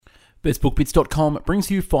BestBookBits.com brings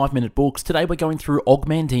you 5-minute books. Today we're going through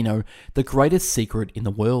Mandino, The Greatest Secret in the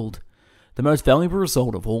World. The most valuable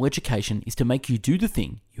result of all education is to make you do the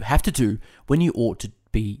thing you have to do when you ought to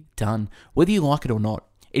be done, whether you like it or not.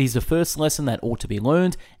 It is the first lesson that ought to be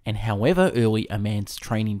learned, and however early a man's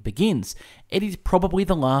training begins, it is probably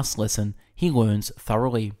the last lesson he learns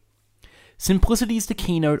thoroughly. Simplicity is the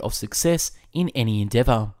keynote of success in any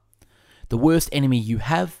endeavor. The worst enemy you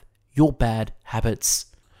have, your bad habits.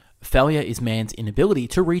 Failure is man's inability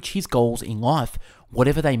to reach his goals in life,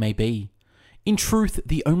 whatever they may be. In truth,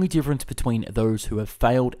 the only difference between those who have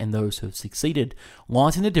failed and those who have succeeded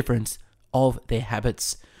lies in the difference of their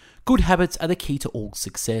habits. Good habits are the key to all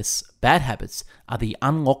success. Bad habits are the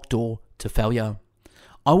unlocked door to failure.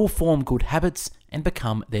 I will form good habits and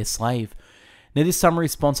become their slave. Now, this summary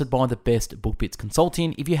is sponsored by the Best Book Bits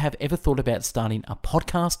Consulting. If you have ever thought about starting a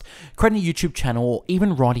podcast, creating a YouTube channel, or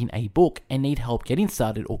even writing a book and need help getting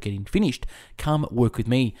started or getting finished, come work with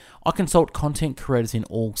me. I consult content creators in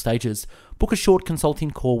all stages. Book a short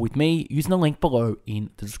consulting call with me using the link below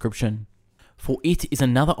in the description. For it is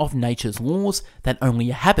another of nature's laws that only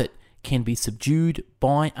a habit can be subdued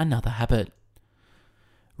by another habit.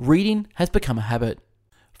 Reading has become a habit.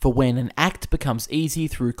 For when an act becomes easy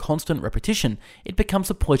through constant repetition, it becomes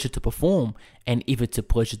a pleasure to perform, and if it's a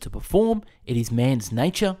pleasure to perform, it is man's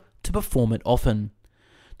nature to perform it often.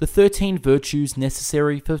 The 13 virtues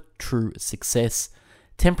necessary for true success: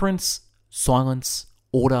 temperance, silence,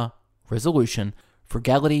 order, resolution,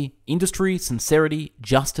 frugality, industry, sincerity,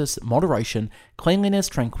 justice, moderation, cleanliness,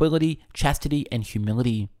 tranquility, chastity, and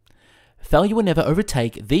humility. Failure will never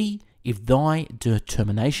overtake thee if thy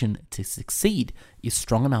determination to succeed is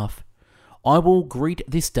strong enough. I will greet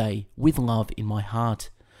this day with love in my heart.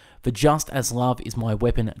 For just as love is my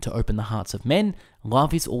weapon to open the hearts of men,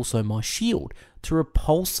 love is also my shield to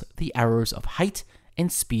repulse the arrows of hate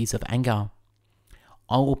and spears of anger.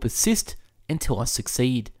 I will persist until I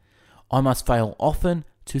succeed. I must fail often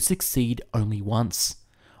to succeed only once.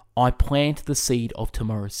 I plant the seed of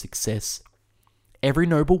tomorrow's success. Every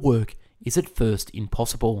noble work is at first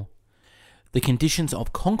impossible. The conditions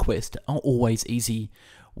of conquest are always easy.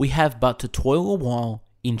 We have but to toil a while,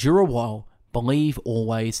 endure a while, believe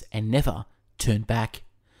always, and never turn back.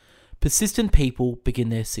 Persistent people begin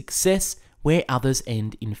their success where others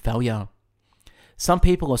end in failure. Some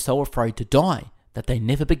people are so afraid to die that they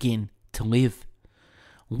never begin to live.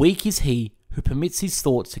 Weak is he who permits his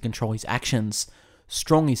thoughts to control his actions.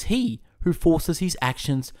 Strong is he who forces his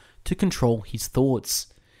actions to control his thoughts.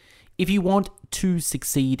 If you want to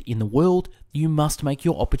succeed in the world, you must make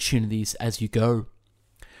your opportunities as you go.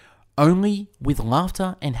 Only with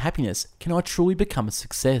laughter and happiness can I truly become a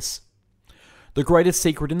success. The greatest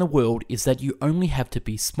secret in the world is that you only have to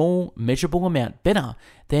be small, measurable amount better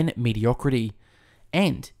than mediocrity,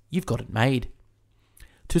 and you've got it made.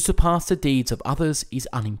 To surpass the deeds of others is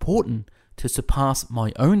unimportant. To surpass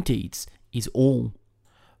my own deeds is all.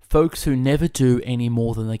 Folks who never do any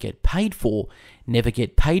more than they get paid for never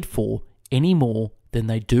get paid for any more than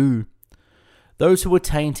they do. Those who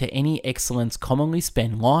attain to any excellence commonly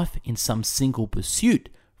spend life in some single pursuit,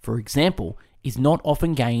 for example, is not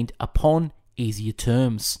often gained upon easier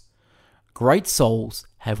terms. Great souls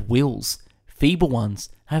have wills, feeble ones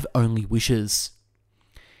have only wishes.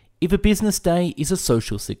 If a business day is a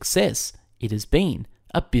social success, it has been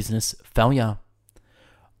a business failure.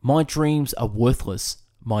 My dreams are worthless.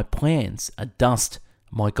 My plans are dust.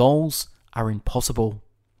 My goals are impossible.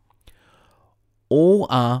 All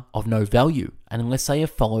are of no value unless they are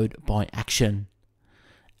followed by action.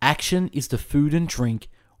 Action is the food and drink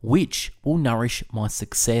which will nourish my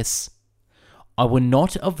success. I will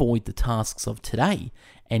not avoid the tasks of today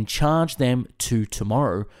and charge them to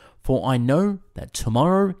tomorrow, for I know that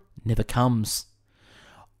tomorrow never comes.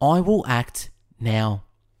 I will act now.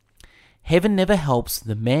 Heaven never helps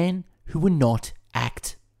the man who will not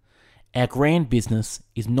act. Our grand business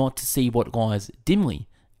is not to see what lies dimly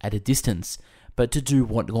at a distance, but to do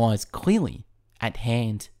what lies clearly at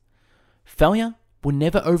hand. Failure will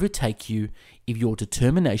never overtake you if your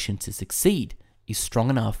determination to succeed is strong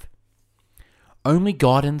enough. Only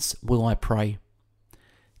guidance will I pray.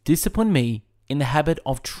 Discipline me in the habit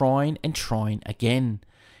of trying and trying again,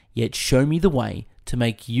 yet show me the way to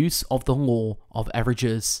make use of the law of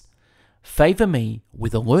averages. Favour me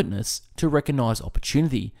with alertness to recognize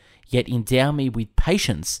opportunity, yet endow me with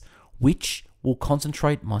patience, which will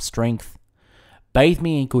concentrate my strength. Bathe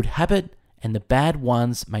me in good habit, and the bad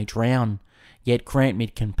ones may drown, yet grant me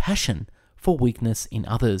compassion for weakness in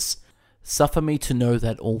others. Suffer me to know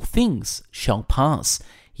that all things shall pass,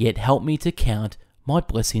 yet help me to count my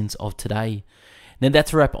blessings of today. Now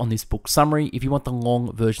that's a wrap on this book summary. If you want the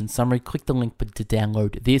long version summary, click the link to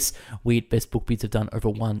download this. We at Best Book Bits have done over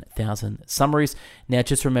 1,000 summaries. Now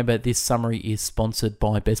just remember, this summary is sponsored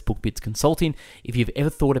by Best Book Bits Consulting. If you've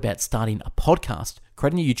ever thought about starting a podcast,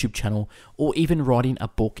 creating a YouTube channel, or even writing a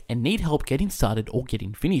book and need help getting started or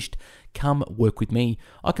getting finished, come work with me.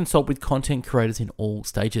 I consult with content creators in all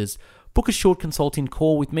stages. Book a short consulting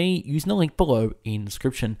call with me using the link below in the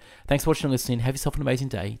description. Thanks for watching and listening. Have yourself an amazing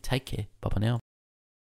day. Take care. Bye-bye now.